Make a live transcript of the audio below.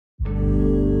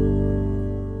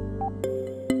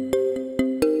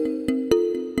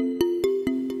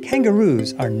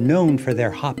Kangaroos are known for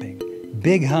their hopping.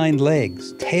 Big hind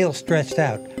legs, tail stretched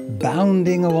out,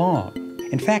 bounding along.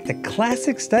 In fact, a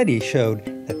classic study showed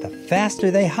that the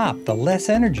faster they hop, the less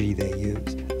energy they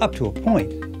use, up to a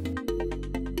point.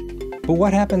 But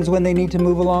what happens when they need to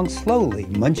move along slowly,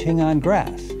 munching on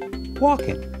grass,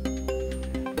 walking?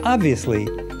 Obviously,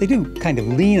 they do kind of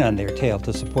lean on their tail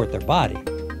to support their body.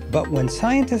 But when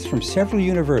scientists from several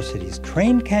universities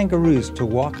trained kangaroos to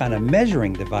walk on a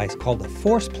measuring device called a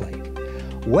force plate,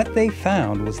 what they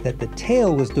found was that the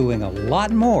tail was doing a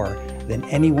lot more than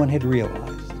anyone had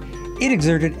realized. It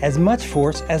exerted as much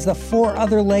force as the 4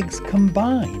 other legs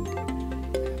combined.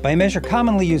 By a measure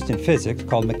commonly used in physics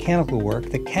called mechanical work,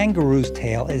 the kangaroo's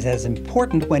tail is as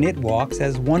important when it walks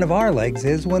as one of our legs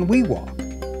is when we walk.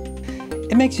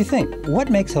 It makes you think, what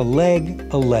makes a leg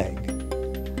a leg?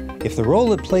 If the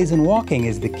role it plays in walking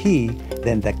is the key,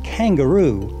 then the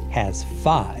kangaroo has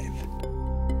 5.